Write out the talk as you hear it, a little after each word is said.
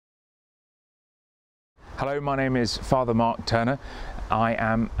Hello, my name is Father Mark Turner. I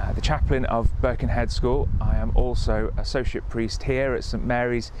am the chaplain of Birkenhead School. I am also associate priest here at St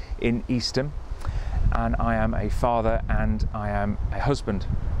Mary's in Eastham, and I am a father and I am a husband.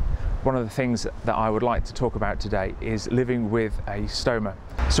 One of the things that I would like to talk about today is living with a stoma.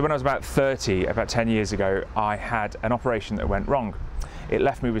 So when I was about 30, about 10 years ago, I had an operation that went wrong. It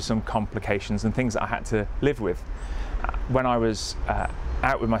left me with some complications and things that I had to live with. When I was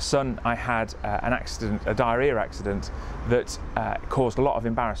out with my son, I had an accident, a diarrhea accident that caused a lot of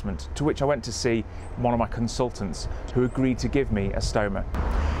embarrassment, to which I went to see one of my consultants who agreed to give me a stoma.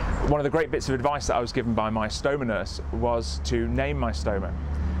 One of the great bits of advice that I was given by my stoma nurse was to name my stoma.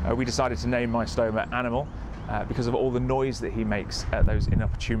 We decided to name my stoma Animal because of all the noise that he makes at those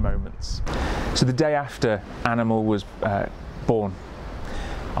inopportune moments. So the day after Animal was born,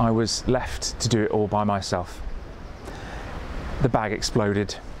 I was left to do it all by myself. The bag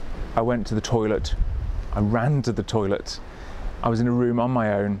exploded. I went to the toilet. I ran to the toilet. I was in a room on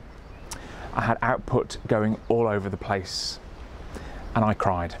my own. I had output going all over the place, and I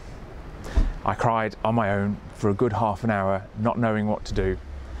cried. I cried on my own for a good half an hour, not knowing what to do.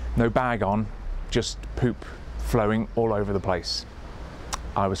 No bag on, just poop flowing all over the place.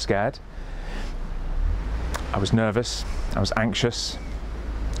 I was scared. I was nervous. I was anxious.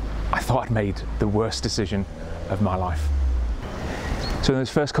 I thought I'd made the worst decision of my life. So in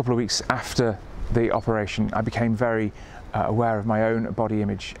those first couple of weeks after the operation, I became very aware of my own body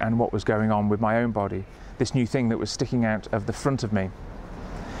image and what was going on with my own body, this new thing that was sticking out of the front of me.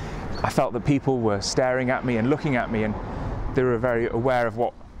 I felt that people were staring at me and looking at me, and they were very aware of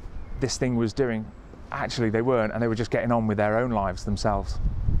what this thing was doing. Actually, they weren't, and they were just getting on with their own lives themselves.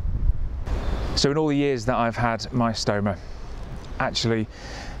 So in all the years that I've had my stoma, actually,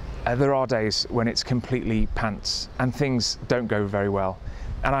 there are days when it's completely pants and things don't go very well,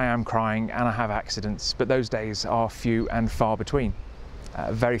 and I am crying and I have accidents, but those days are few and far between.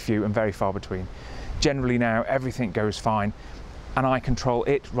 Very few and very far between. Generally now everything goes fine and I control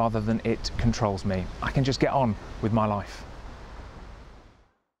it rather than it controls me. I can just get on with my life.